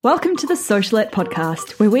Welcome to the Socialette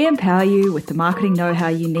podcast, where we empower you with the marketing know-how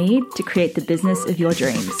you need to create the business of your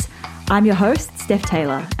dreams. I'm your host, Steph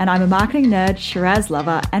Taylor, and I'm a marketing nerd, Shiraz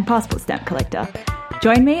lover, and passport stamp collector.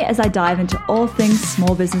 Join me as I dive into all things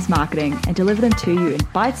small business marketing and deliver them to you in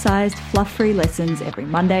bite-sized, fluff-free lessons every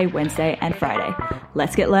Monday, Wednesday, and Friday.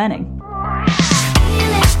 Let's get learning.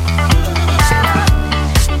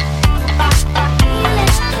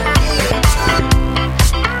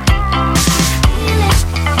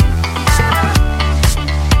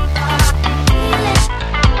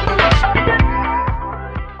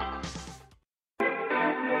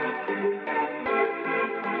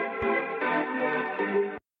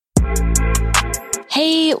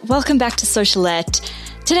 Hey, welcome back to Socialette.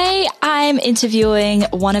 Today, I'm interviewing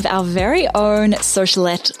one of our very own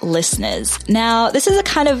Socialette listeners. Now, this is a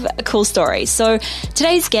kind of a cool story. So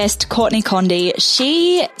today's guest, Courtney Condy,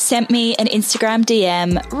 she sent me an Instagram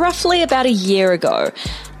DM roughly about a year ago.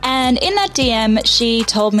 And in that DM, she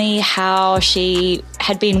told me how she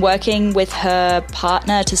had been working with her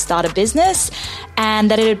partner to start a business and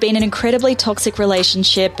that it had been an incredibly toxic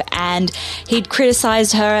relationship and he'd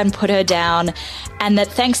criticized her and put her down, and that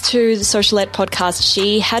thanks to the Socialette podcast,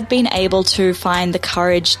 she had been able to find the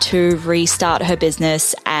courage to restart her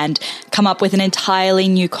business and come up with an entirely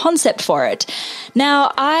new concept for it.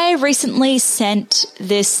 Now, I recently sent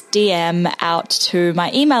this DM out to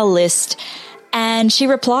my email list, and she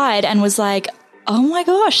replied and was like, "Oh my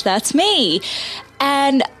gosh, that's me."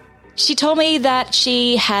 And she told me that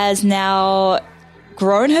she has now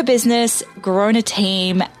grown her business, grown a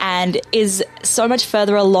team, and is so much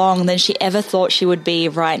further along than she ever thought she would be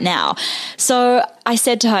right now. So I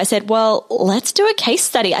said to her, well, let's do a case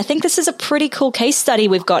study. I think this is a pretty cool case study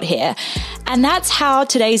we've got here. And that's how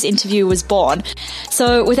today's interview was born.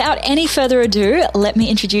 So without any further ado, let me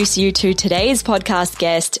introduce you to today's podcast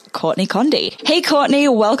guest, Courtney Condy. Hey, Courtney,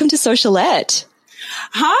 welcome to Socialette.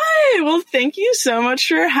 Hi. Well, thank you so much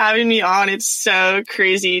for having me on. It's so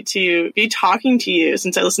crazy to be talking to you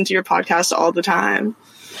since I listen to your podcast all the time.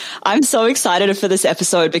 I'm so excited for this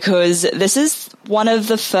episode because this is one of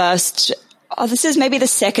the first, this is maybe the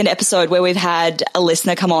second episode where we've had a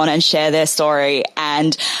listener come on and share their story.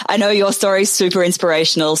 And I know your story is super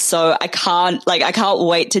inspirational. So I can't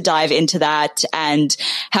wait to dive into that and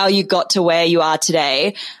how you got to where you are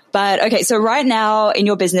today. But okay, so right now in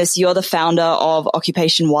your business, you're the founder of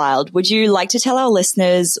Occupation Wild. Would you like to tell our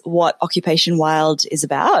listeners what Occupation Wild is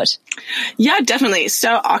about? Yeah, definitely.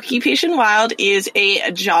 So Occupation Wild is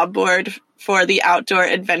a job board for the outdoor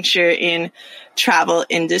adventure in travel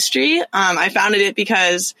industry. I founded it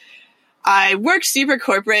because I worked super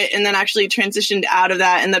corporate and then actually transitioned out of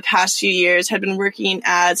that in the past few years, had been working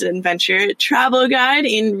as an adventure travel guide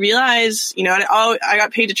and realized, I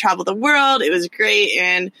got paid to travel the world. It was great.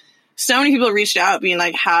 And so many people reached out being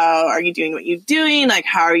like, how are you doing what you're doing? Like,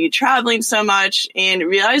 how are you traveling so much? And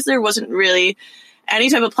realized there wasn't really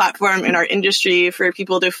any type of platform in our industry for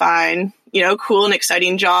people to find, cool and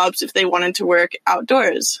exciting jobs if they wanted to work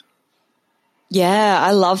outdoors. Yeah,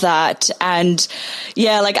 I love that. And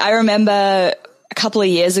yeah, I remember a couple of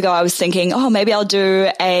years ago, I was thinking, maybe I'll do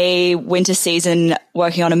a winter season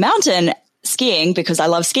working on a mountain skiing because I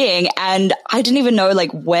love skiing. And I didn't even know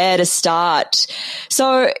where to start.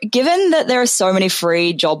 So given that there are so many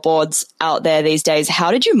free job boards out there these days,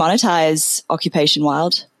 how did you monetize Occupation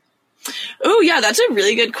Wild? Oh, yeah, that's a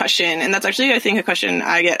really good question. And that's actually, I think, a question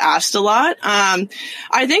I get asked a lot. I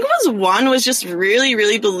think was just really,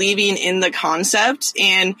 really believing in the concept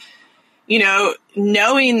and,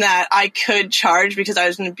 knowing that I could charge because I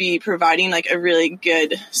was going to be providing a really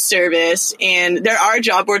good service. And there are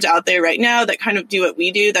job boards out there right now that kind of do what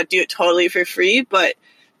we do, that do it totally for free, but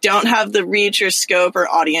don't have the reach or scope or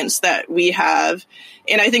audience that we have.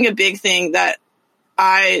 And I think a big thing that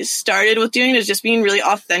I started with doing is just being really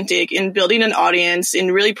authentic and building an audience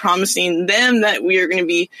and really promising them that we are going to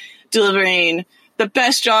be delivering the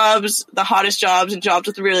best jobs, the hottest jobs, and jobs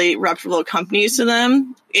with really reputable companies to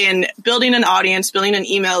them, and building an audience, building an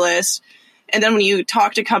email list. And then when you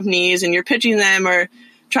talk to companies and you're pitching them or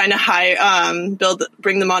trying to hire,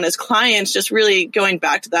 bring them on as clients, just really going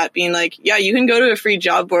back to that, being like, yeah, you can go to a free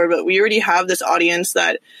job board, but we already have this audience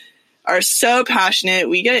that are so passionate.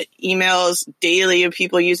 We get emails daily of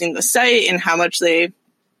people using the site and how much they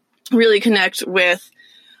really connect with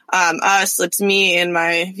us. It's me and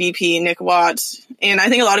my VP, Nick Watts. And I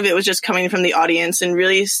think a lot of it was just coming from the audience and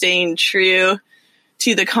really staying true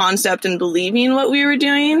to the concept and believing what we were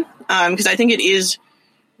doing. Because I think it is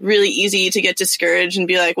really easy to get discouraged and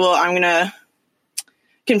be like, well, I'm going to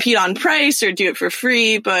compete on price or do it for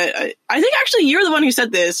free. But I think actually you're the one who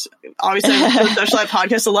said this. Obviously, I listen to the Socialette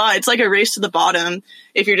podcast a lot. It's like a race to the bottom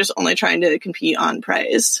if you're just only trying to compete on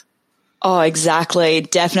price. Oh, exactly.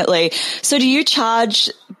 Definitely. So do you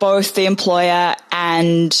charge both the employer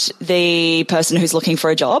and the person who's looking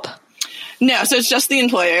for a job? No, so it's just the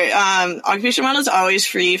employer. Occupation Model is always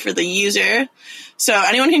free for the user. So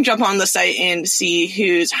anyone can jump on the site and see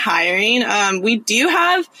who's hiring. We do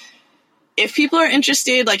have, if people are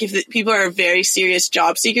interested, like if people are a very serious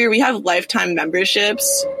job seeker, we have lifetime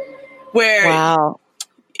memberships where wow.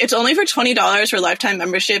 It's only for $20 for lifetime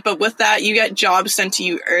membership. But with that, you get jobs sent to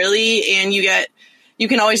you early, and you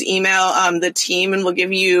can always email the team, and we'll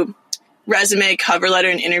give you resume, cover letter,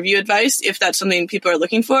 and interview advice if that's something people are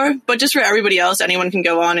looking for. But just for everybody else, anyone can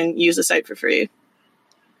go on and use the site for free.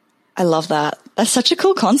 I love that. That's such a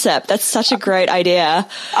cool concept. That's such a great idea.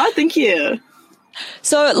 Oh, thank you.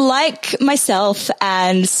 So like myself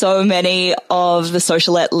and so many of the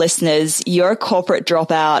Socialette listeners, you're a corporate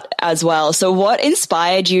dropout as well. So what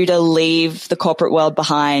inspired you to leave the corporate world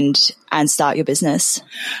behind and start your business?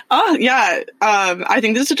 Oh, yeah. I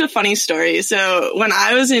think this is such a funny story. So when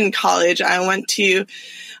I was in college, I went to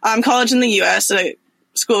college in the U.S., a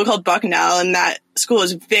school called Bucknell, and that school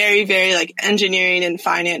is very, very like engineering and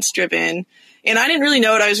finance driven. And I didn't really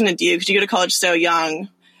know what I was going to do because you go to college so young.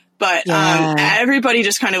 But everybody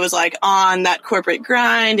just kind of was like on that corporate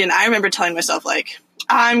grind. And I remember telling myself, like,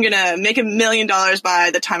 I'm going to make $1 million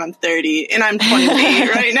by the time I'm 30. And I'm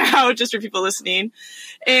 28 right now, just for people listening.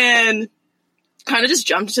 And kind of just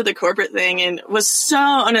jumped into the corporate thing and was so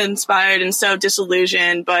uninspired and so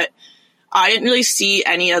disillusioned. But I didn't really see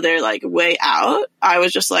any other like way out. I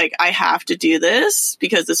was just like, I have to do this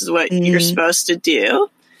because this is what you're supposed to do.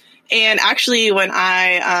 And actually, when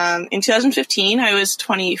in 2015, I was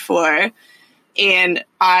 24, and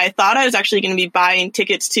I thought I was actually going to be buying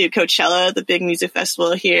tickets to Coachella, the big music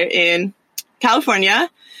festival here in California.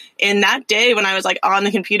 And that day, when I was like on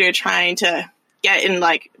the computer trying to get in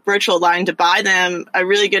like virtual line to buy them, a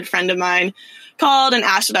really good friend of mine called and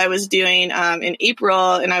asked what I was doing in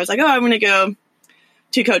April. And I was like, oh, I'm going to go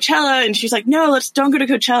to Coachella. And she's like, no, don't go to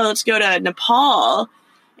Coachella. Let's go to Nepal.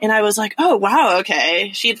 And I was like, oh, wow, okay.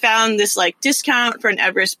 She had found this like discount for an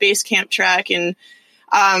Everest Base Camp trek. And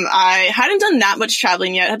I hadn't done that much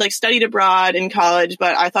traveling yet. I had like studied abroad in college,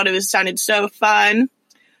 but I thought it sounded so fun.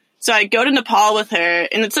 So I go to Nepal with her,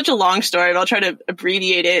 and it's such a long story, but I'll try to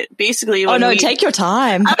abbreviate it. Basically, take your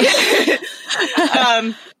time.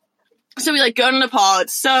 So we like go to Nepal.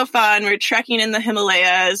 It's so fun. We're trekking in the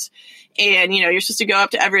Himalayas, and you're supposed to go up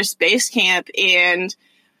to Everest Base Camp, and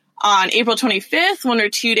on April 25th, 1 or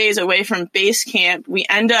 2 days away from base camp, we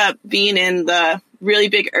end up being in the really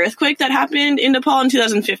big earthquake that happened in Nepal in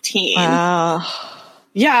 2015. Wow.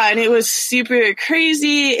 Yeah, and it was super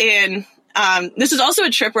crazy. And this is also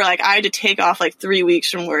a trip where like I had to take off like 3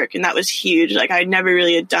 weeks from work, and that was huge. Like I never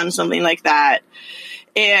really had done something like that.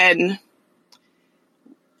 And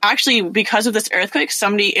actually, because of this earthquake,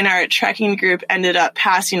 somebody in our trekking group ended up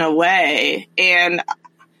passing away. And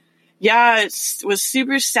yeah, it was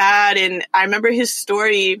super sad. And I remember his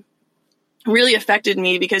story really affected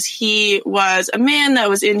me because he was a man that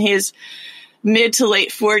was in his mid to late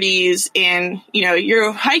 40s. And,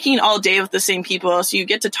 you're hiking all day with the same people, so you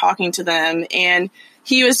get to talking to them. And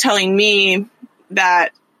he was telling me that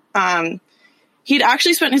he'd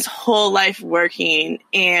actually spent his whole life working,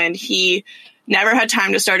 and he never had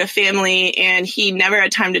time to start a family, and he never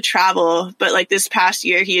had time to travel. But like this past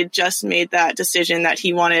year, he had just made that decision that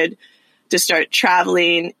he wanted to start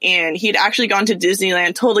traveling, and he'd actually gone to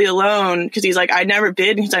Disneyland totally alone because he's like, I'd never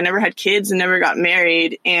been because I never had kids and never got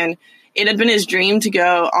married, and it had been his dream to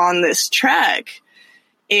go on this trek.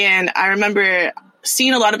 And I remember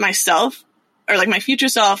seeing a lot of myself, or like my future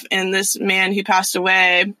self, in this man who passed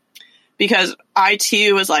away, because I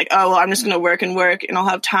too was like, oh, well, I'm just going to work and work, and I'll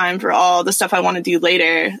have time for all the stuff I want to do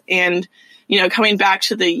later. And, coming back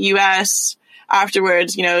to the US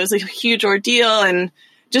afterwards, it was a huge ordeal, and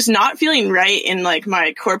just not feeling right in like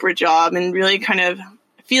my corporate job, and really kind of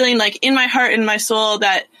feeling like in my heart and my soul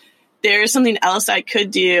that there's something else I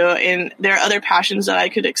could do, and there are other passions that I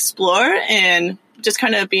could explore, and just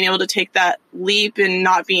kind of being able to take that leap and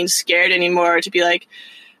not being scared anymore to be like,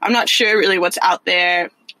 I'm not sure really what's out there,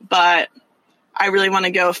 but I really want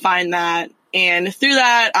to go find that. And through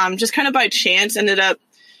that, just kind of by chance ended up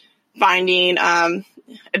finding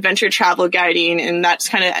adventure travel guiding, and that's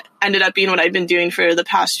kind of ended up being what I've been doing for the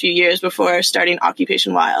past few years before starting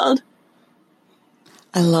Occupation Wild.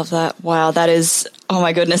 I love that. Wow, that is, oh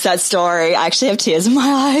my goodness, that story. I actually have tears in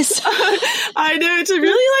my eyes. I know, it's a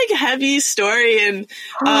really like heavy story, and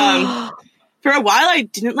for a while I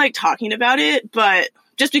didn't like talking about it, but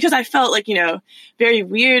just because I felt like, very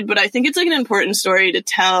weird. But I think it's like an important story to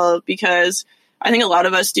tell, because I think a lot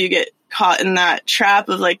of us do get caught in that trap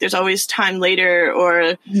of like, there's always time later,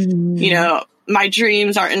 or, my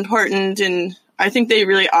dreams aren't important. And I think they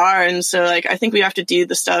really are. And so like, I think we have to do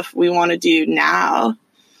the stuff we want to do now.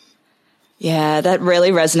 Yeah, that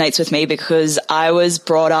really resonates with me, because I was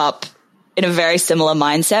brought up in a very similar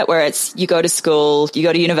mindset where it's you go to school, you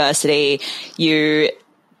go to university, you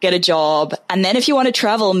get a job, and then if you want to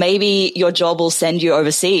travel, maybe your job will send you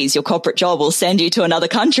overseas. Your corporate job will send you to another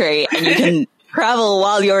country, and you can travel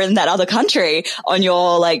while you're in that other country on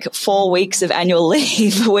your like 4 weeks of annual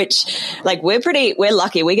leave, which like we're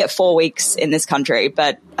lucky. We get 4 weeks in this country,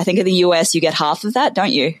 but I think in the US you get half of that,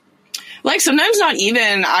 don't you? Like sometimes not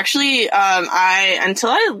even. Actually, until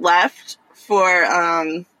I left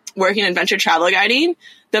for working in venture travel guiding,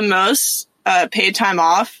 the most paid time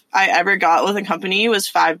off I ever got with a company was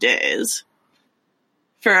 5 days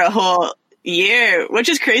for a whole year, which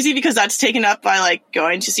is crazy because that's taken up by like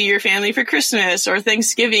going to see your family for Christmas or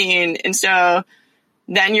Thanksgiving. And so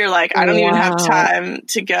then you're like, I don't even have time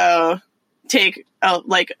to go take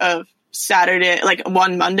a Saturday, like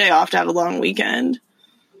one Monday off to have a long weekend.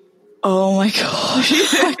 Oh my gosh.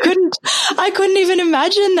 I couldn't even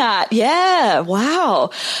imagine that. Yeah. Wow.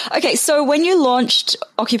 Okay. So when you launched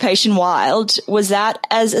Occupation Wild, was that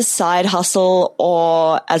as a side hustle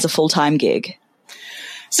or as a full-time gig?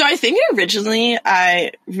 So I think originally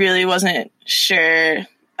I really wasn't sure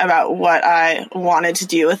about what I wanted to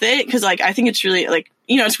do with it. Cause like, I think it's really like,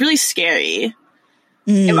 it's really scary.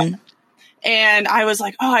 And I was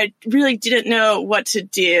like, oh, I really didn't know what to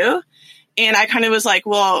do. And I kind of was like,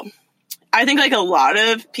 well, I think like a lot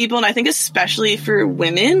of people, and I think especially for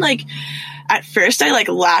women, like at first I like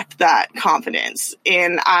lacked that confidence,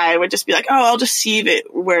 and I would just be like, oh, I'll just see if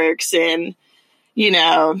it works. And,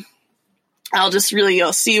 I'll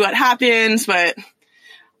see what happens. But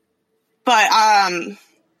I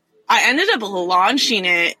ended up launching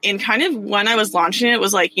it, and kind of when I was launching it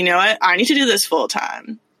was like, you know what, I need to do this full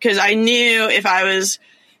time. Cause I knew if I was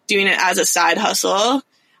doing it as a side hustle,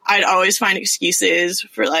 I'd always find excuses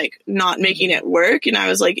for like not making it work. And I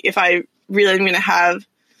was like, if I really am going to have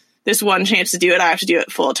this one chance to do it, I have to do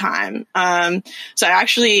it full time. So I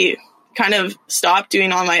actually kind of stopped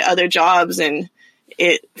doing all my other jobs, and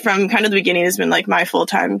it from kind of the beginning has been like my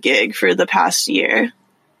full-time gig for the past year.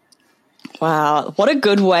 Wow. What a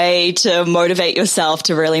good way to motivate yourself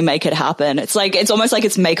to really make it happen. It's almost like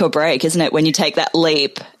it's make or break, isn't it? When you take that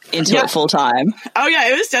leap into it full time. Oh yeah.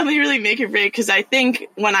 It was definitely really make or break. Cause I think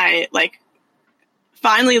when I like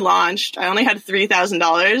finally launched, I only had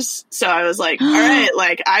 $3,000. So I was like, all right,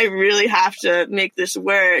 like I really have to make this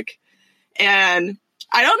work. And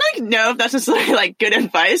I don't like know if that's necessarily like good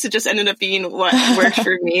advice. It just ended up being what worked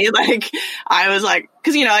for me. Like I was like,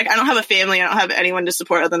 cause like I don't have a family. I don't have anyone to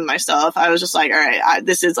support other than myself. I was just like, all right,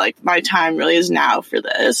 this is like my time really is now for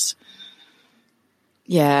this.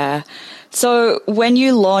 Yeah. So when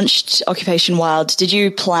you launched Occupation Wild, did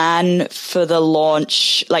you plan for the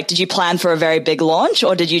launch? Like, did you plan for a very big launch,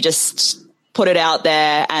 or did you just put it out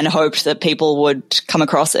there and hoped that people would come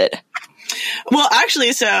across it? Well,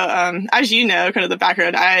 actually, so as you know, kind of the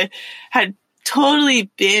background, I had totally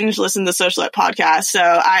binge listened to the Socialette podcast. So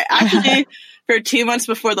I actually, for 2 months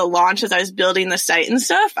before the launch, as I was building the site and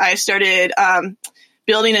stuff, I started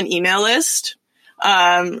building an email list,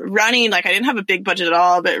 running, like I didn't have a big budget at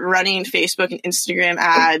all, but running Facebook and Instagram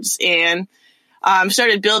ads, and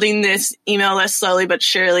started building this email list slowly but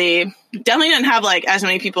surely. Definitely didn't have like as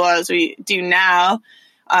many people as we do now.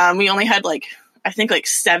 We only had I think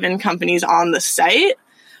 7 companies on the site.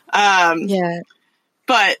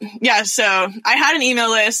 But yeah, so I had an email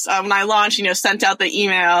list when I launched, sent out the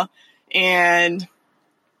email, and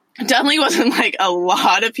definitely wasn't like a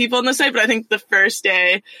lot of people on the site, but I think the first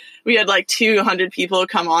day we had 200 people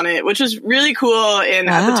come on it, which was really cool. And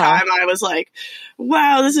at the time I was like,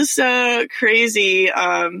 wow, this is so crazy.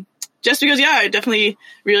 Just because, I definitely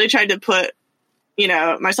really tried to put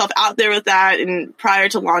myself out there with that. And prior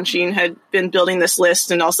to launching, had been building this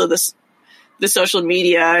list and also the social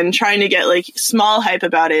media and trying to get small hype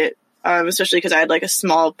about it. Especially because I had a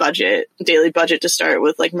small daily budget to start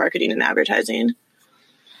with marketing and advertising.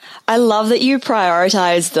 I love that you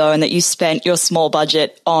prioritized though, and that you spent your small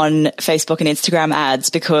budget on Facebook and Instagram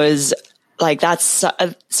ads, because that's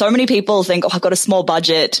so many people think, oh, I've got a small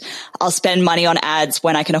budget, I'll spend money on ads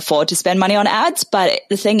when I can afford to spend money on ads. But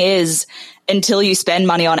the thing is, until you spend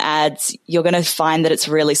money on ads, you're going to find that it's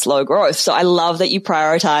really slow growth. So I love that you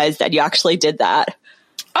prioritized, that you actually did that.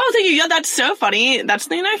 Oh, thank you. Yeah, that's so funny. That's the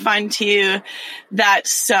thing I find too, that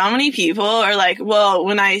so many people are like, well,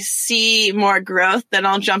 when I see more growth, then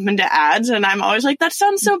I'll jump into ads. And I'm always like, that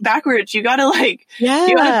sounds so backwards. You gotta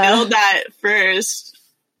you gotta build that first.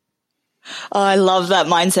 Oh, I love that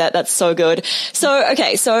mindset. That's so good. So,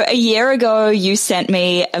 okay. So a year ago, you sent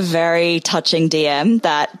me a very touching DM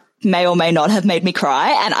that may or may not have made me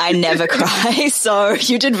cry, and I never cry. So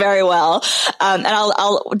you did very well. And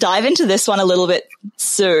I'll dive into this one a little bit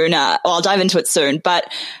soon. I'll dive into it soon.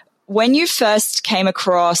 But when you first came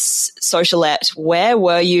across Socialette, where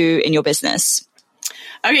were you in your business?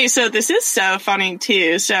 Okay. So this is so funny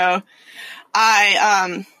too. So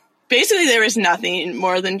I, basically there was nothing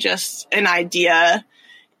more than just an idea.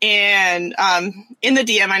 And in the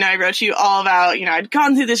DM, I know I wrote you all about, I'd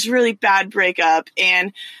gone through this really bad breakup,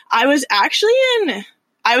 and I was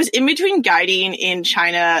in between guiding in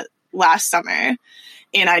China last summer,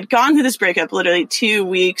 and I'd gone through this breakup literally 2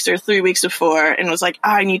 weeks or 3 weeks before, and was like,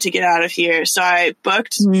 I need to get out of here. So I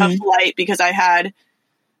booked a flight because I had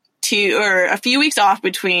a few weeks off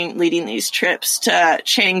between leading these trips to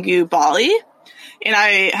Canggu, Bali. And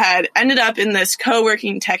I had ended up in this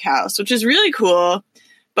co-working tech house, which is really cool.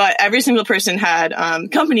 But every single person had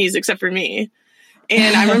companies except for me.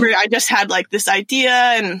 And I remember I just had this idea,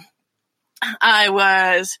 and I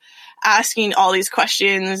was asking all these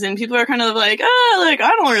questions, and people are kind of like,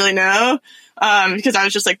 I don't really know. Because I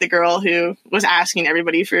was just the girl who was asking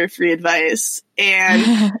everybody for free advice.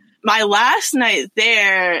 And my last night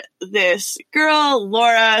there, this girl,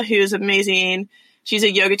 Laura, who's amazing, she's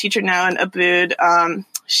a yoga teacher now in Ubud.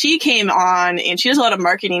 She came on, and she does a lot of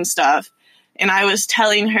marketing stuff. And I was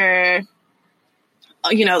telling her,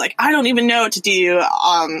 I don't even know what to do.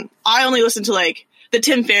 I only listen to the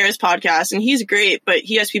Tim Ferriss podcast, and he's great, but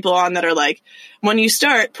he has people on that are like, when you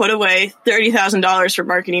start, put away $30,000 for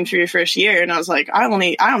marketing for your first year. And I was like, I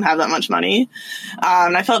don't have that much money.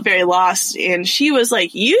 And I felt very lost. And she was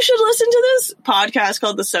like, you should listen to this podcast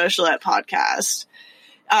called the Socialette Podcast.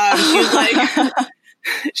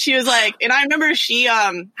 She was like, and I remember she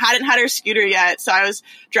hadn't had her scooter yet, so I was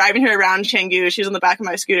driving her around Canggu. She was on the back of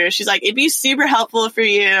my scooter. She's like, it'd be super helpful for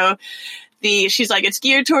you. She's like, it's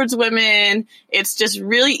geared towards women. It's just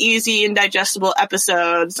really easy and digestible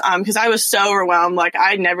episodes. Because I was so overwhelmed.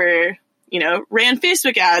 I never, ran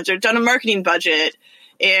Facebook ads or done a marketing budget.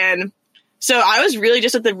 And so I was really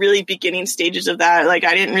just at the really beginning stages of that. I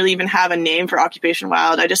didn't really even have a name for Occupation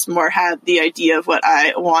Wild. I just more had the idea of what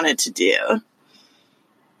I wanted to do.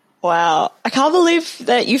 Wow. I can't believe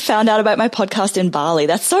that you found out about my podcast in Bali.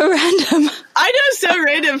 That's so random. I know, so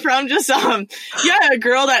random from just, a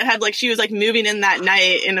girl that had she was moving in that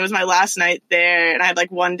night, and it was my last night there, and I had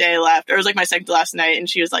 1 day left, or it was my second to last night, and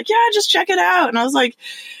she was like, yeah, just check it out. And I was like,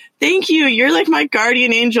 thank you. You're my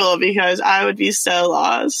guardian angel, because I would be so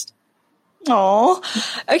lost. Oh,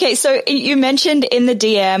 okay. So you mentioned in the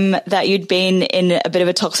DM that you'd been in a bit of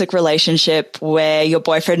a toxic relationship where your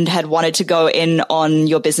boyfriend had wanted to go in on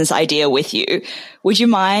your business idea with you. Would you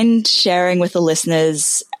mind sharing with the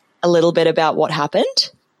listeners a little bit about what happened?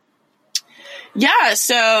 Yeah.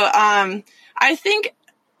 So, I think,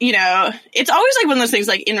 it's always one of those things,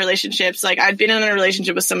 in relationships, I'd been in a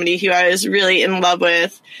relationship with somebody who I was really in love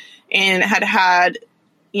with and had,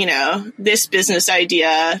 this business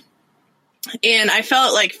idea. And I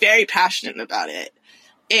felt very passionate about it.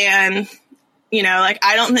 And,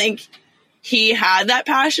 I don't think he had that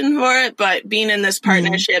passion for it, but being in this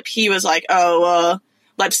partnership, he was like, oh, well,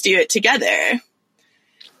 let's do it together.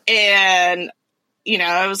 And,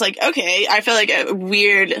 I was like, okay, I feel a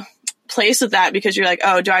weird place with that, because you're like,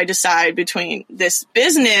 oh, do I decide between this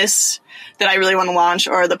business that I really want to launch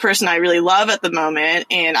or the person I really love at the moment?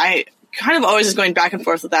 And I kind of always was going back and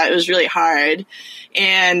forth with that. It was really hard.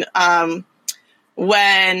 And,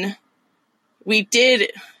 when we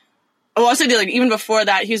did, even before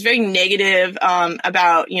that, he was very negative,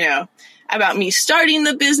 about me starting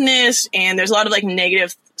the business. And there's a lot of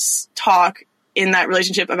negative talk in that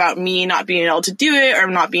relationship about me not being able to do it, or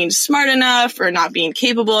not being smart enough, or not being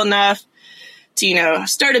capable enough to,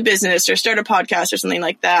 start a business or start a podcast or something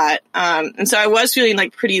like that. And so I was feeling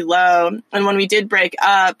pretty low. And when we did break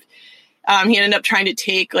up, he ended up trying to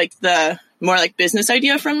take the more business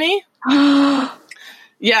idea from me.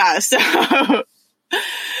 Yeah, so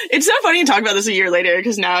it's so funny to talk about this a year later,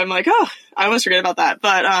 because now I'm like, oh, I almost forget about that.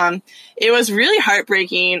 But it was really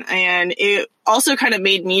heartbreaking, and it also kind of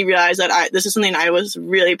made me realize that this is something I was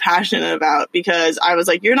really passionate about, because I was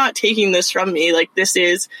like, you're not taking this from me. This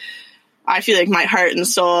is, I feel my heart and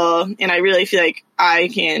soul, and I really feel I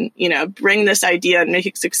can, bring this idea and make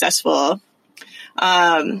it successful.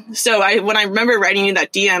 So when I remember writing you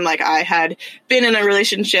that DM, like I had been in a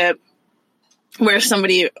relationship where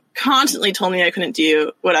somebody constantly told me I couldn't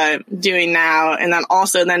do what I'm doing now. And then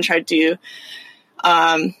also then tried to,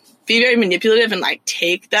 be very manipulative and like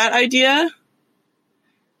take that idea.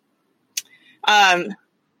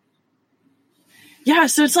 Yeah,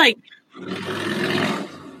 so it's like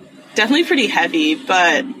definitely pretty heavy,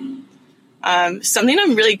 but, something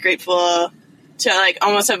I'm really grateful to like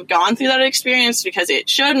almost have gone through that experience, because it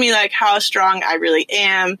showed me like how strong I really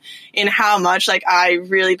am and how much like I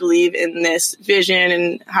really believe in this vision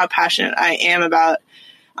and how passionate I am about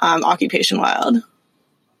Occupation Wild.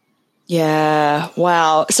 Yeah.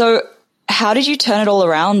 Wow. So how did you turn it all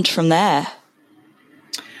around from there?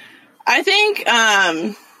 I think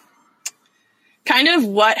kind of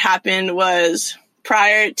what happened was,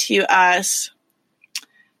 prior to us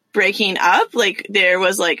breaking up, like there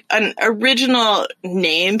was like an original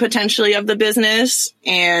name potentially of the business,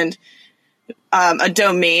 and a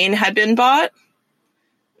domain had been bought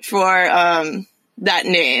for that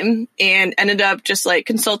name, and ended up just like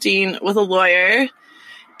consulting with a lawyer,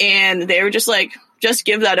 and they were just like, just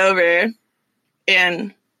give that over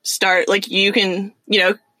and start, like you can,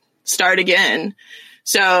 start again.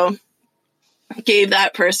 So gave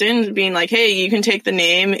that person, being like, hey, you can take the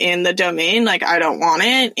name and the domain, like I don't want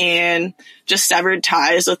it, and just severed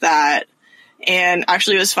ties with that. And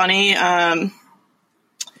actually it was funny,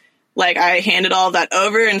 like I handed all of that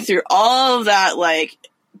over, and through all of that like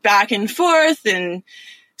back and forth and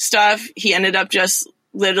stuff, he ended up just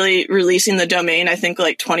literally releasing the domain, I think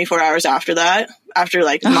like 24 hours after that, after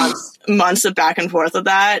like months of back and forth of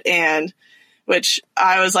that, and which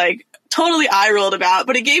I was like totally eye rolled about,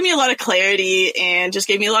 but it gave me a lot of clarity and just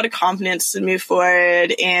gave me a lot of confidence to move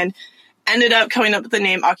forward, and ended up coming up with the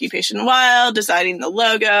name Occupation Wild, deciding the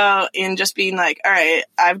logo, and just being like, all right,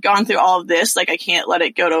 I've gone through all of this, like I can't let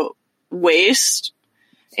it go to waste,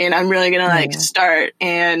 and I'm really gonna like start,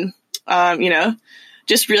 and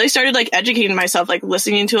just really started like educating myself, like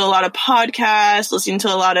listening to a lot of podcasts, listening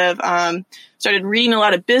to a lot of started reading a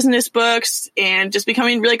lot of business books, and just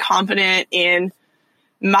becoming really confident in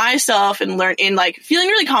myself, and feeling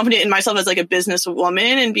really confident in myself as like a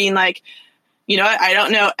businesswoman, and being like, I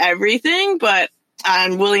don't know everything, but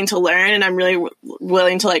I'm willing to learn, and I'm really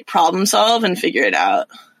willing to like problem solve and figure it out.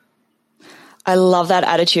 I love that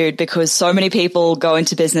attitude, because so many people go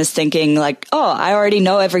into business thinking like, oh, I already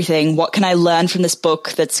know everything. What can I learn from this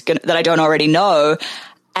book that I don't already know?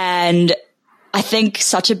 And I think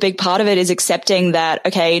such a big part of it is accepting that,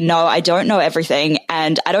 okay, no, I don't know everything,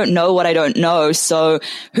 and I don't know what I don't know. So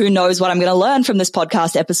who knows what I'm going to learn from this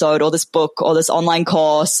podcast episode or this book or this online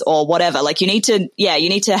course or whatever. Like you need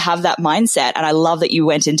to have that mindset. And I love that you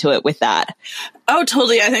went into it with that. Oh,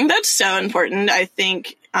 totally. I think that's so important. I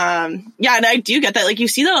think, and I do get that. Like you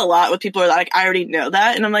see that a lot with people who are like, I already know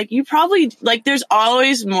that. And I'm like, you probably like, there's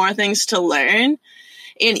always more things to learn.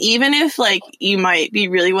 And even if like you might be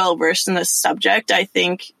really well versed in this subject, I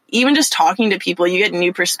think even just talking to people, you get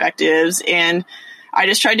new perspectives. And I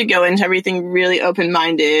just tried to go into everything really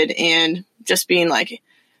open-minded, and just being like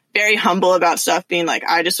very humble about stuff, being like,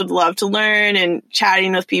 I just would love to learn, and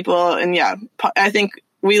chatting with people. And I think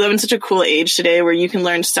we live in such a cool age today where you can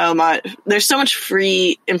learn so much. There's so much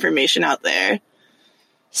free information out there.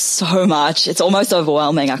 So much. It's almost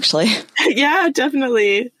overwhelming, actually. Yeah,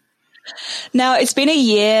 definitely. Now, it's been a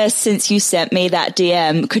year since you sent me that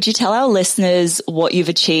DM. Could you tell our listeners what you've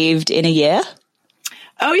achieved in a year?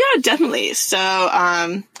 Oh, yeah, definitely.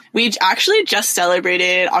 So we actually just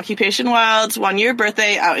celebrated Occupation Wild's 1-year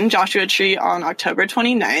birthday out in Joshua Tree on October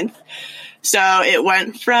 29th. So it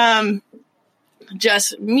went from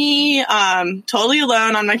just me totally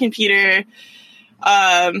alone on my computer,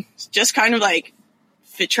 just kind of like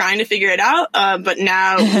trying to figure it out. But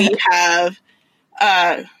now we have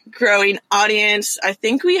growing audience. I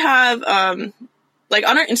think we have like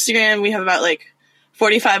on our Instagram we have about like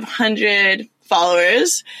 4,500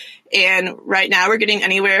 followers, and right now we're getting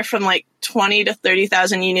anywhere from like 20 to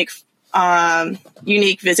 30,000 unique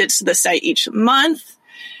visits to the site each month.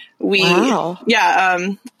 Wow.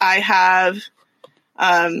 I have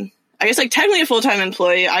I guess like technically a full-time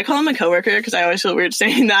employee. I call him a coworker because I always feel weird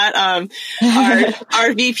saying that.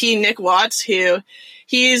 Our VP Nick Watts,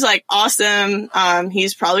 he's like awesome.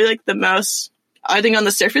 He's probably like the most, I think on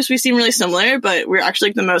the surface we seem really similar, but we're actually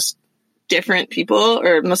like the most different people,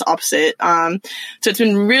 or most opposite. So it's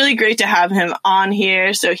been really great to have him on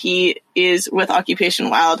here. So he is with Occupation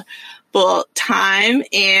Wild full time.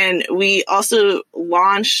 And we also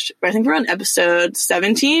launched, I think we're on episode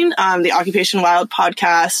 17, the Occupation Wild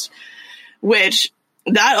podcast, which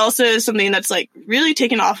that also is something that's like really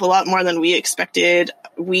taken off a lot more than we expected.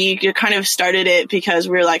 We kind of started it because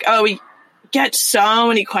we were like, oh, we get so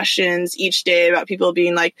many questions each day about people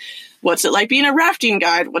being like, what's it like being a rafting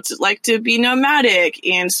guide? What's it like to be nomadic?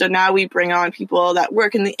 And so now we bring on people that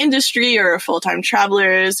work in the industry or are full-time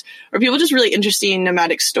travelers or people just really interested in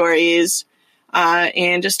nomadic stories,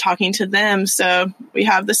 and just talking to them. So we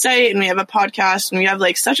have the site and we have a podcast and we have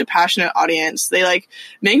like such a passionate audience. They like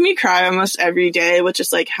make me cry almost every day with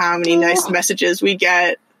just like how many nice messages we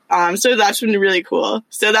get. So that's been really cool.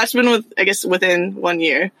 So that's been within 1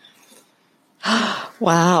 year.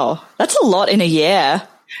 Wow. That's a lot in a year.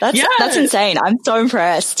 That's insane. I'm so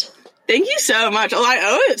impressed. Thank you so much. Oh, I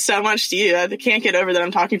owe it so much to you. I can't get over that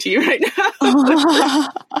I'm talking to you right now.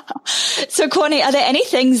 So, Courtney, are there any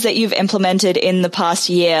things that you've implemented in the past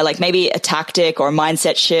year, like maybe a tactic or a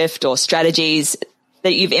mindset shift or strategies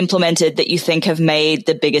that you've implemented that you think have made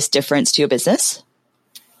the biggest difference to your business?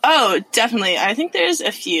 Oh, definitely. I think there's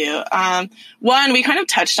a few. One, we kind of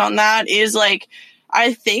touched on that, is like,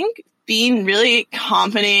 I think being really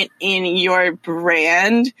confident in your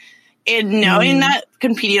brand and knowing that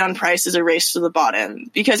competing on price is a race to the bottom.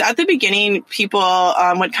 Because at the beginning, people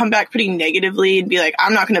would come back pretty negatively and be like,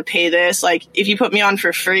 I'm not going to pay this. Like, if you put me on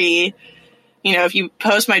for free, you know, if you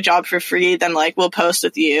post my job for free, then like, we'll post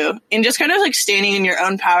with you. And just kind of like standing in your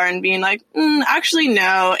own power and being like, actually,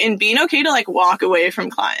 no. And being okay to like walk away from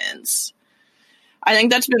clients. I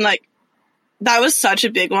think that's been like, that was such a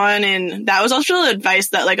big one. And that was also advice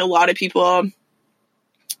that like a lot of people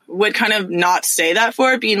would kind of not say that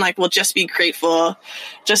for, being like, well, just be grateful,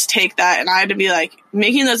 just take that. And I had to be like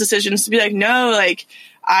making those decisions to be like, no, like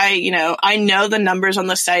I know the numbers on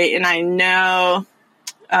the site and I know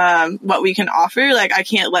what we can offer. Like I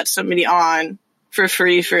can't let somebody on for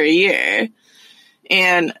free for a year.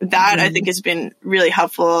 And that I think has been really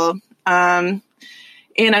helpful. And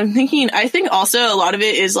I think also a lot of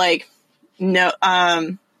it is like,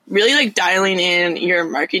 really like dialing in your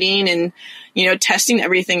marketing and, you know, testing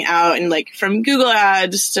everything out, and like from Google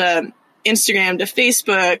Ads to Instagram to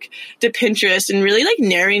Facebook to Pinterest, and really like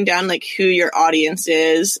narrowing down like who your audience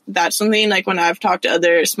is. That's something like when I've talked to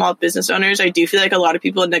other small business owners, I do feel like a lot of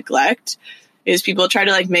people neglect, is people try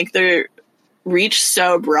to like make their reach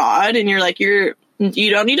so broad, and you're like, you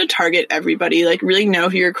don't need to target everybody. Like really know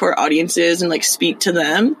who your core audience is and like speak to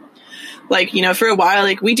them. Like, you know, for a while,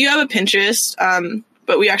 like we do have a Pinterest,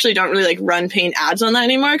 but we actually don't really like run paying ads on that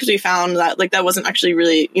anymore, because we found that like that wasn't actually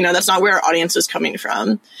really, you know, that's not where our audience is coming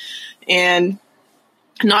from. And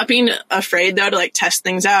not being afraid though to like test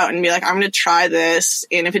things out and be like, I'm going to try this,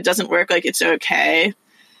 and if it doesn't work, like it's okay.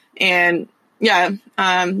 And yeah,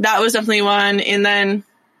 that was definitely one. And then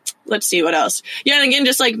let's see what else. Yeah, and again,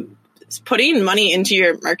 just like putting money into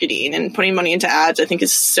your marketing and putting money into ads, I think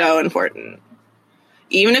is so important.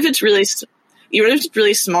 Even if it's really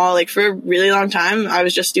small. Like for a really long time, I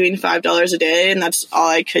was just doing $5 a day, and that's all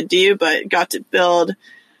I could do, but got to build,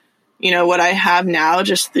 you know, what I have now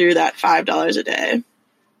just through that $5 a day.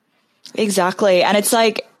 Exactly. And it's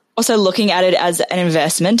like also looking at it as an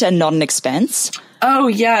investment and not an expense. Oh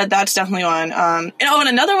yeah, that's definitely one. And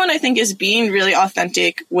another one I think is being really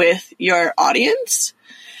authentic with your audience.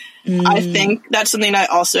 I think that's something I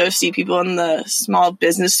also see people in the small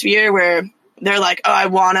business sphere where they're like, oh, I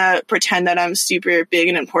want to pretend that I'm super big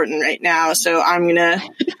and important right now. So I'm going to,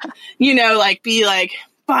 you know, like be like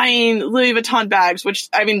buying Louis Vuitton bags, which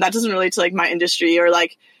I mean, that doesn't relate to like my industry, or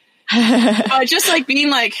like, just like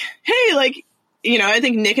being like, hey, like, you know, I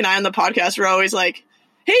think Nick and I on the podcast were always like,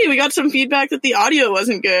 hey, we got some feedback that the audio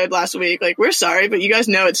wasn't good last week. Like, we're sorry, but you guys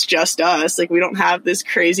know it's just us. Like, we don't have this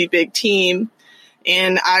crazy big team.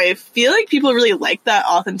 And I feel like people really like that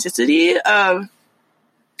authenticity of,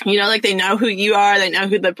 you know, like they know who you are, they know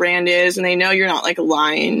who the brand is, and they know you're not like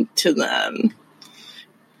lying to them.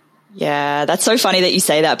 Yeah, that's so funny that you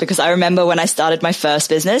say that, because I remember when I started my first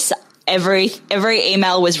business, every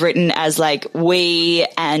email was written as like we,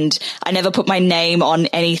 and I never put my name on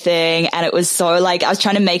anything. And it was so like, I was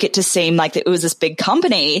trying to make it to seem like it was this big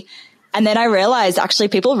company. And then I realized actually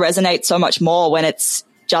people resonate so much more when it's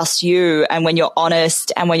just you, and when you're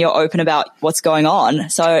honest and when you're open about what's going on.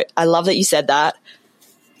 So I love that you said that.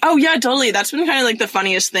 Oh yeah, totally. That's been kind of like the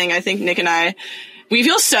funniest thing. I think Nick and I, we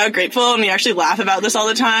feel so grateful, and we actually laugh about this all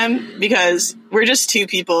the time, because we're just two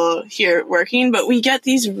people here working, but we get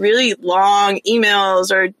these really long emails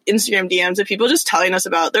or Instagram DMs of people just telling us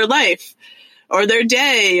about their life or their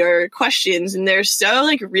day or questions. And they're so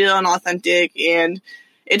like real and authentic. And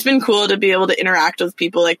it's been cool to be able to interact with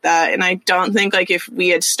people like that. And I don't think like if we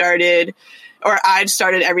had started, or I'd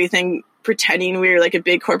started everything pretending we were like a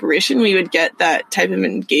big corporation, we would get that type of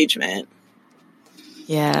engagement.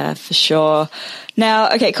 Yeah, for sure. Now,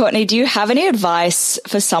 okay, Courtney, do you have any advice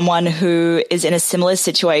for someone who is in a similar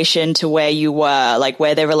situation to where you were, like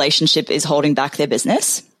where their relationship is holding back their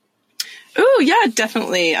business? Oh, yeah,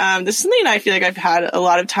 definitely. This is something I feel like I've had a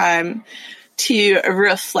lot of time to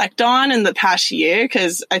reflect on in the past year,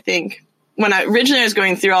 because I think when I originally was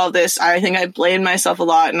going through all of this, I think I blamed myself a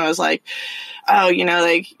lot, and I was like, oh,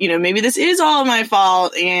 maybe this is all my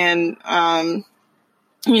fault. And,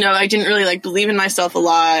 I didn't really like believe in myself a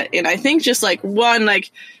lot. And I think just like one,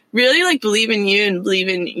 like really like believe in you and believe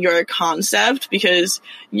in your concept, because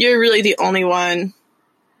you're really the only one.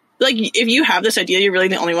 Like if you have this idea, you're really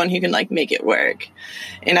the only one who can like make it work.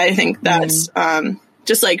 And I think that's,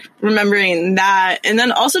 just like remembering that. And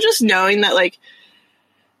then also just knowing that like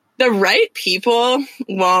the right people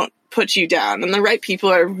won't put you down, and the right people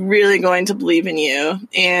are really going to believe in you.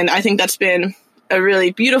 And I think that's been a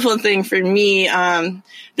really beautiful thing for me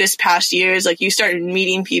this past year, is like you start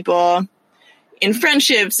meeting people in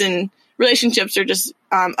friendships and relationships, or just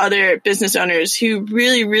other business owners who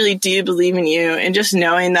really, really do believe in you. And just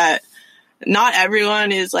knowing that not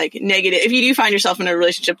everyone is like negative. If you do find yourself in a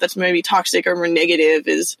relationship that's maybe toxic or more negative,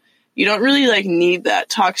 is you don't really like need that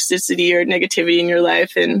toxicity or negativity in your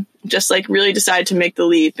life, and just like really decide to make the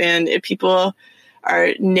leap. And if people are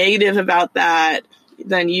negative about that,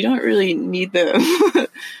 then you don't really need them,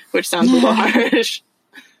 which sounds a little harsh.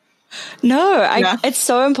 No, it's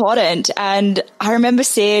so important. And I remember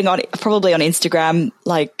seeing probably on Instagram,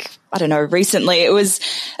 like, I don't know, recently, it was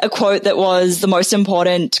a quote that was, the most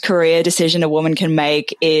important career decision a woman can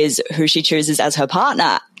make is who she chooses as her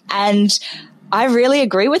partner. And I really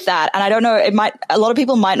agree with that. And I don't know, a lot of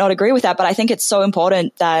people might not agree with that, but I think it's so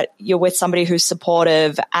important that you're with somebody who's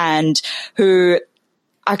supportive and who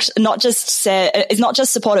actually is not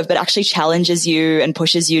just supportive, but actually challenges you and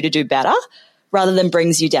pushes you to do better rather than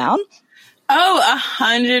brings you down. Oh,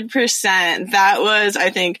 100%. That was, I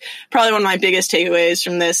think, probably one of my biggest takeaways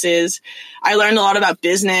from this is I learned a lot about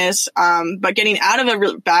business, but getting out of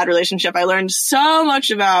a bad relationship, I learned so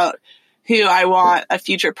much about who I want a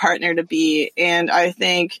future partner to be. And I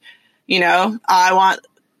think, I want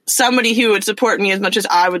somebody who would support me as much as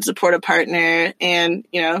I would support a partner. And,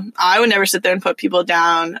 I would never sit there and put people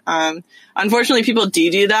down. Unfortunately, people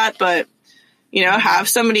do that, but, have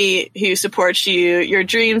somebody who supports you, your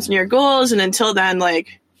dreams and your goals. And until then,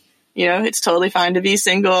 like, it's totally fine to be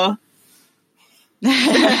single.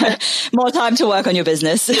 More time to work on your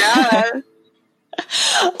business. Yeah.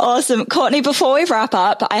 Awesome. Courtney, before we wrap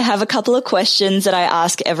up, I have a couple of questions that I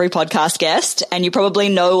ask every podcast guest, and you probably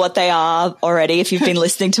know what they are already if you've been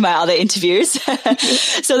listening to my other interviews.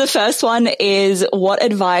 So the first one is, what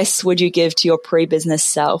advice would you give to your pre-business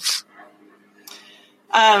self?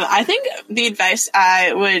 I think the advice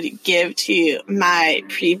I would give to my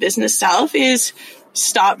pre-business self is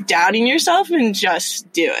stop doubting yourself and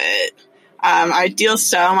just do it. I deal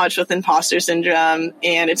so much with imposter syndrome,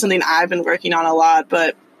 and it's something I've been working on a lot,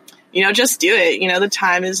 but, just do it. The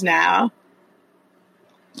time is now.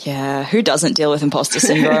 Yeah. Who doesn't deal with imposter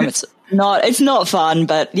syndrome? It's not fun,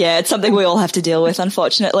 but yeah, it's something we all have to deal with,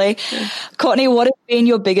 unfortunately. Yeah. Courtney, what has been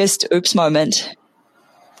your biggest oops moment?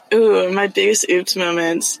 Ooh, my biggest oops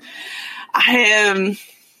moments. This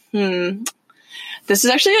is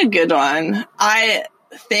actually a good one. I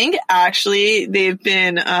think actually they've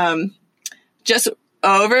been, just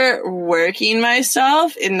overworking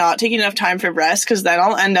myself and not taking enough time for rest, because then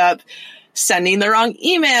I'll end up sending the wrong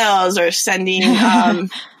emails or sending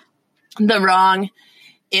the wrong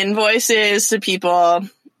invoices to people.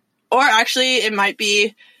 Or actually, it might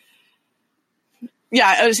be,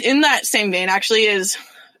 it was in that same vein actually, is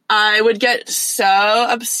I would get so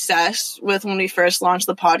obsessed with when we first launched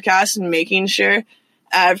the podcast and making sure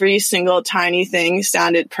every single tiny thing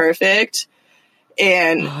sounded perfect.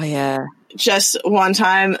 And just one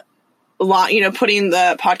time, putting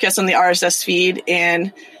the podcast on the RSS feed,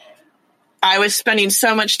 and I was spending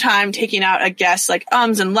so much time taking out a guest like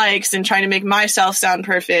ums and likes and trying to make myself sound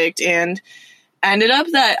perfect, and ended up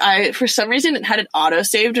that I, for some reason, it had it auto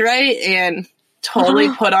saved right, and totally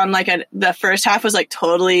put on the first half was like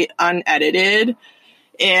totally unedited.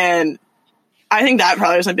 And I think that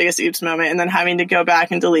probably was my biggest oops moment. And then having to go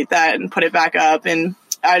back and delete that and put it back up. And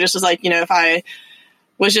I just was like, if I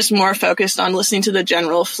was just more focused on listening to the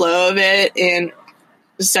general flow of it, and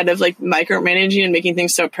instead of like micromanaging and making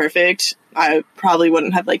things so perfect, I probably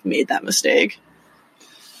wouldn't have like made that mistake.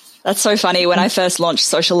 That's so funny. When I first launched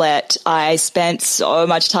Socialette, I spent so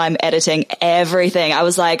much time editing everything. I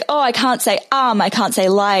was like, I can't say I can't say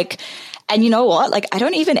like. And you know what? Like, I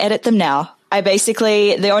don't even edit them now.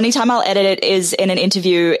 The only time I'll edit it is in an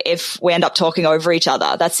interview if we end up talking over each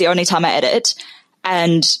other. That's the only time I edit.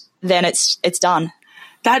 and then it's done.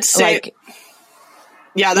 That's same.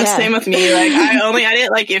 That's same with me. Like, I only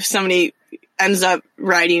edit like if somebody ends up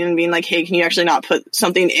writing and being like, hey, can you actually not put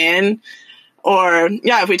something in? Or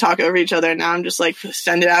if we talk over each other. Now I'm just like,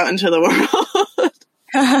 send it out into the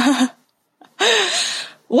world.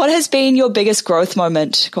 What has been your biggest growth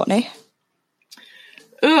moment, Courtney?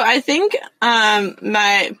 Ooh, I think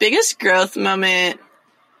my biggest growth moment,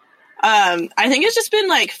 I think it's just been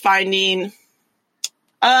like finding,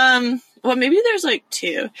 maybe there's like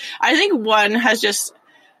two. I think one has just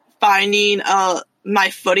finding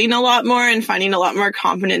my footing a lot more and finding a lot more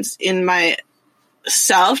confidence in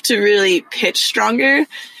myself to really pitch stronger.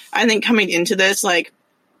 I think coming into this, like,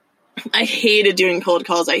 I hated doing cold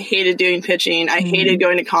calls. I hated doing pitching. I hated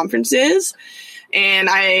going to conferences. And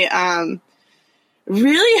I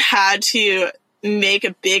really had to make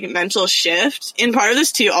a big mental shift. And part of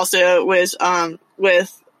this too also was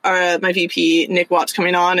with my VP, Nick Watts,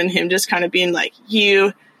 coming on and him just kind of being like,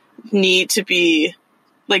 you need to be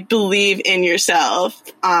like, believe in yourself,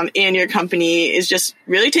 and your company, is just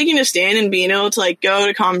really taking a stand and being able to like go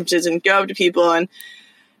to conferences and go up to people and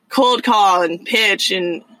cold call and pitch.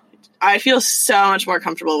 And I feel so much more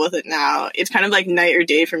comfortable with it now. It's kind of like night or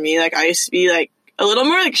day for me. Like, I used to be like a little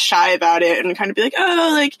more like shy about it and kind of be like,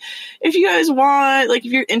 oh, like if you guys want, like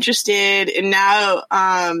if you're interested. And now,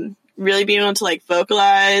 really being able to like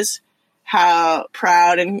vocalize how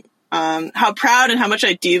proud and how much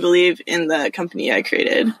I do believe in the company I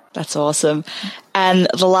created. That's awesome. And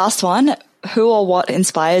the last one, who or what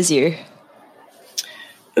inspires you?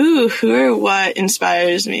 Ooh, who or what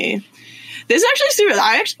inspires me? This is actually super.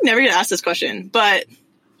 I actually never get asked this question, but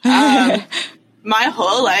my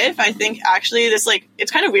whole life, I think actually this, like,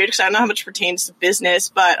 it's kind of weird because I don't know how much pertains to business,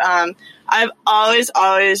 but I've always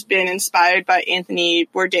been inspired by Anthony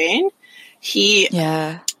Bourdain. He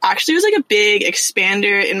actually was like a big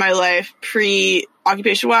expander in my life,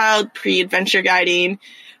 pre-Occupation Wild, pre-adventure guiding.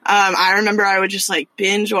 I remember I would just like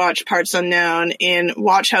binge watch Parts Unknown and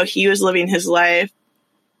watch how he was living his life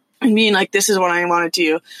and being like, this is what I want to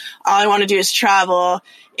do. All I want to do is travel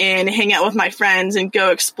and hang out with my friends and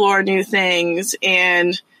go explore new things.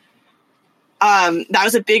 And that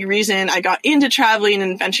was a big reason I got into traveling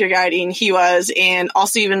and adventure guiding. He was, and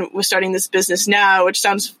also even was starting this business now, which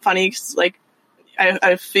sounds funny because like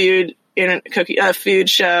a food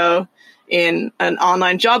show in an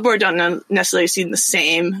online job board don't necessarily seem the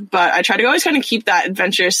same, but I try to always kind of keep that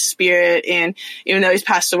adventurous spirit. And even though he's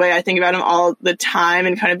passed away, I think about him all the time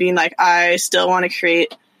and kind of being like, I still want to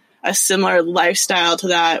create a similar lifestyle to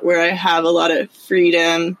that where I have a lot of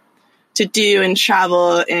freedom to do and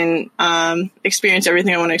travel and experience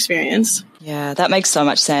everything I want to experience. Yeah, that makes so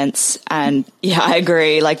much sense. And yeah, I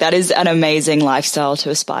agree. Like, that is an amazing lifestyle to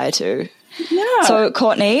aspire to. Yeah. So,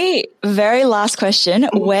 Courtney, very last question.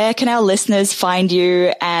 Where can our listeners find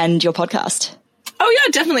you and your podcast? Oh,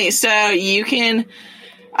 yeah, definitely. So you can,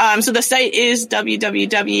 so the site is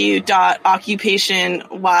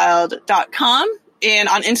www.occupationwild.com. And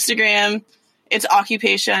on Instagram, it's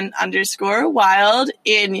occupation_wild.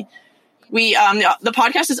 And we, the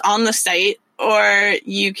podcast is on the site, or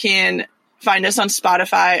you can find us on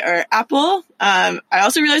Spotify or Apple. I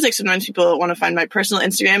also realize like sometimes people want to find my personal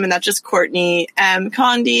Instagram, and that's just Courtney M.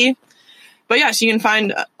 Condi. But yeah, so you can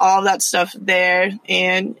find all of that stuff there,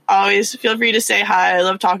 and always feel free to say hi. I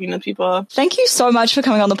love talking to people. Thank you so much for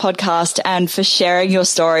coming on the podcast and for sharing your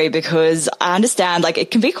story, because I understand like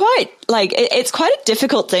it can be quite like it's quite a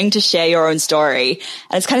difficult thing to share your own story,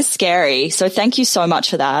 and it's kind of scary. So thank you so much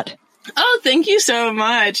for that. Oh, thank you so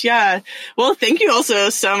much. Yeah. Well, thank you also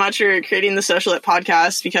so much for creating the Socialette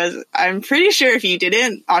podcast, because I'm pretty sure if you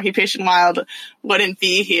didn't, Occupation Wild wouldn't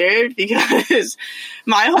be here, because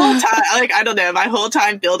my whole time, like, I don't know, my whole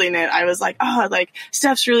time building it, I was like, oh, like,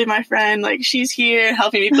 Steph's really my friend. Like, she's here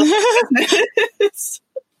helping me build the business.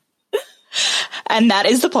 And that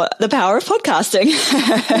is the power of podcasting.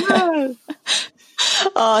 Yeah.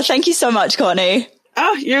 Oh, thank you so much, Courtney.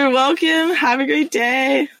 Oh, you're welcome. Have a great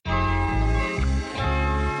day.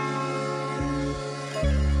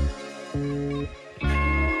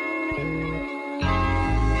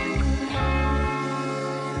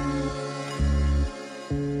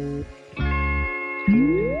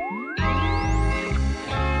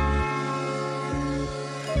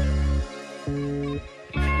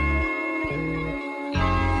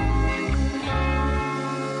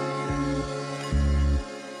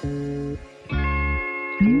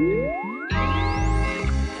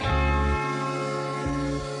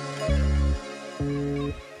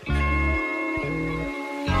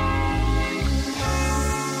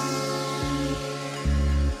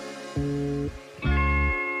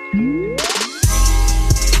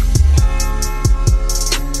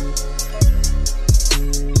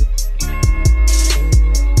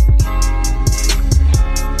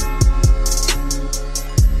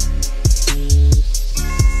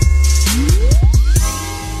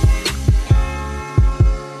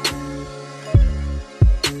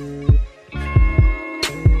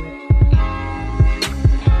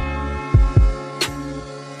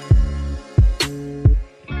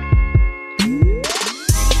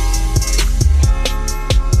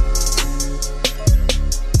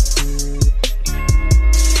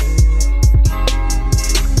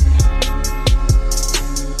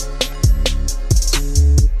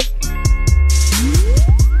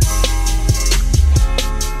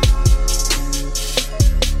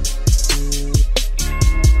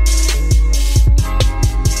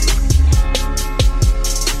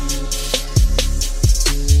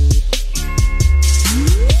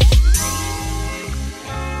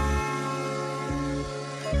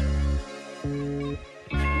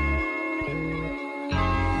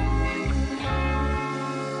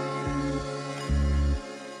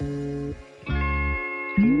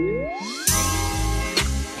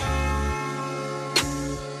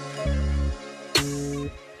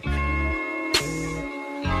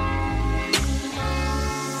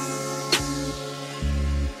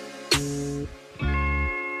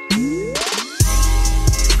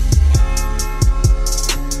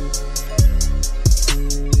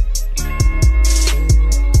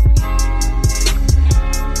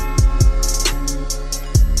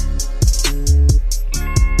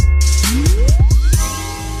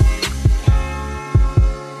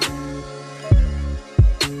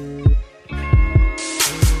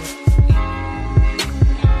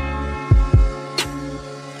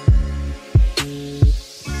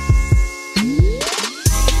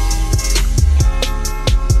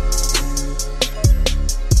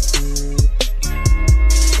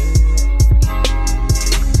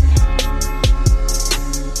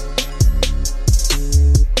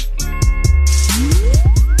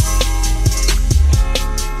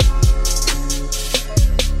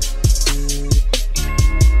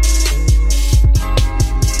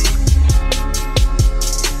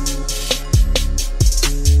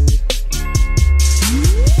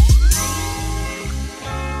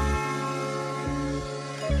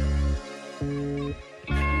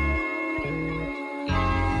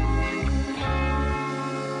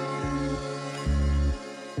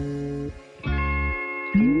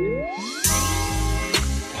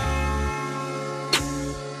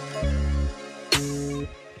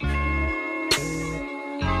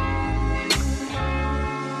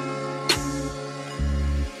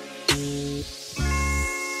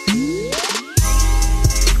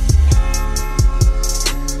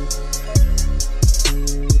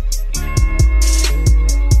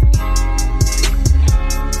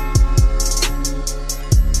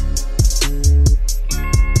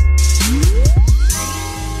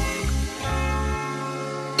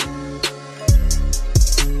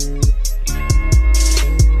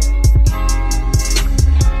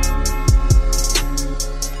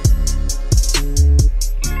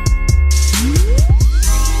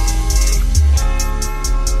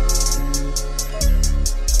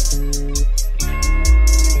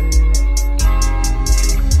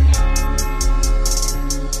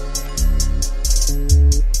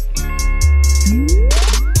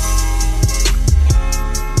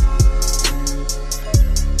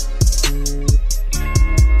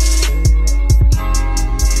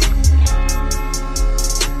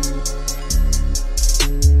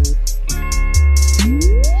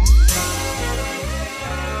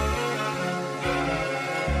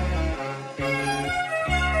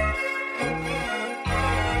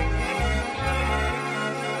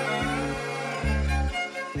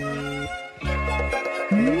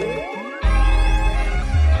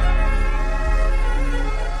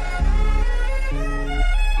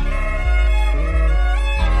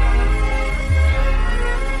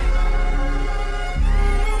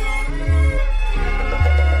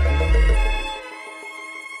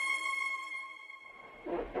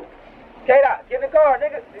 K-Dot, get in the car,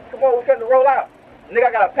 nigga. Come on, we're finna roll out. Nigga,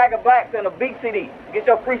 I got a pack of blacks and a beat CD. Get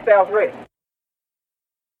your freestyles ready.